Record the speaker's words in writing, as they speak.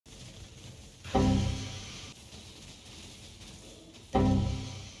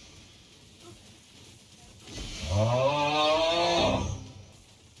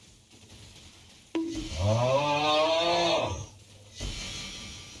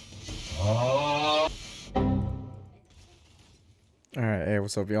Alright, hey,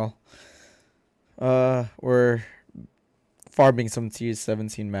 what's up, y'all? We're farming some tier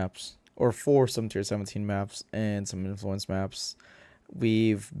 17 maps, or for some tier 17 maps and some influence maps.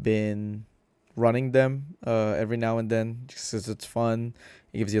 We've been running them every now and then just 'cause it's fun.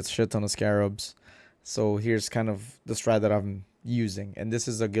 It gives you a shit ton of scarabs. So here's kind of the strat that I'm using, and this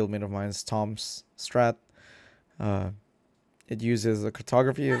is a guildmate of mine's, Tom's strat. Uh, it uses a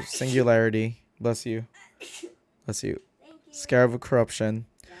cartography of singularity. Bless you. Bless you. Scarab of corruption.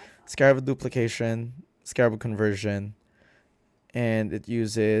 Scarab duplication, Scarab conversion, and it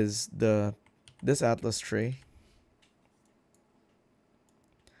uses this atlas tree.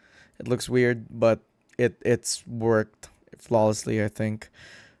 It looks weird, but it's worked flawlessly, I think.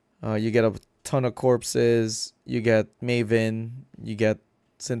 You get a ton of corpses, you get Maven, you get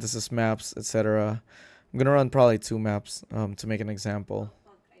synthesis maps, etc. I'm gonna run probably 2 maps to make an example.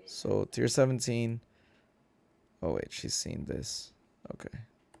 So tier 17. Oh wait, she's seen this. Okay.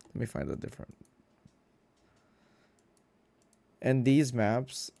 Let me find a different. And these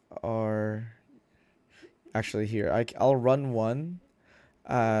maps are actually here. I'll run one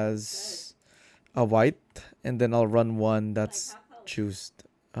as a white, and then I'll run one that's juiced.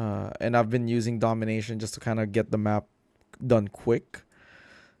 And I've been using domination just to kind of get the map done quick.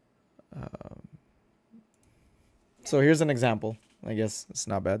 So here's an example. I guess it's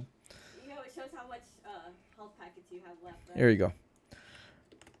not bad. You know, it shows how much health packets you have left. Right? Here you go.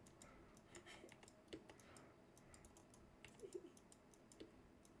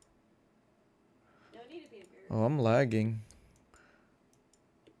 Oh, I'm lagging.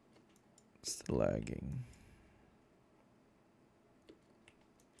 Still lagging.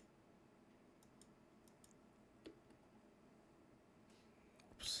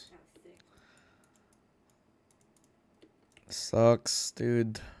 Oops. Sucks,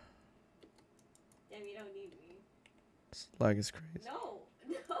 dude. Damn, you don't need me. This lag is crazy. No.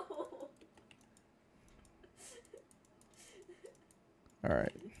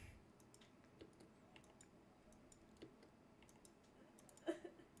 Alright.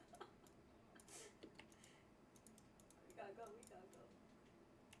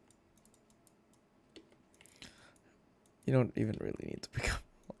 You don't even really need to pick up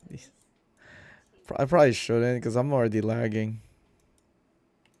all these. I probably shouldn't because I'm already lagging.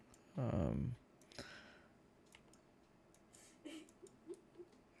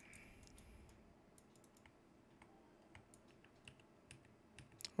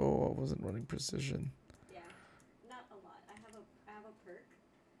 Oh, I wasn't running precision. Yeah, not a lot. I have a perk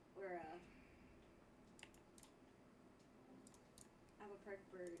where I have a perk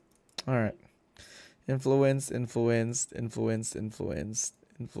for. All right. Influenced.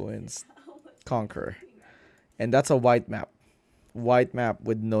 Conqueror. And that's a white map. White map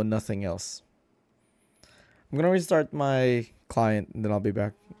with nothing else. I'm going to restart my client and then I'll be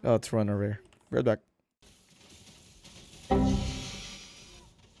back to run a rare. Right back.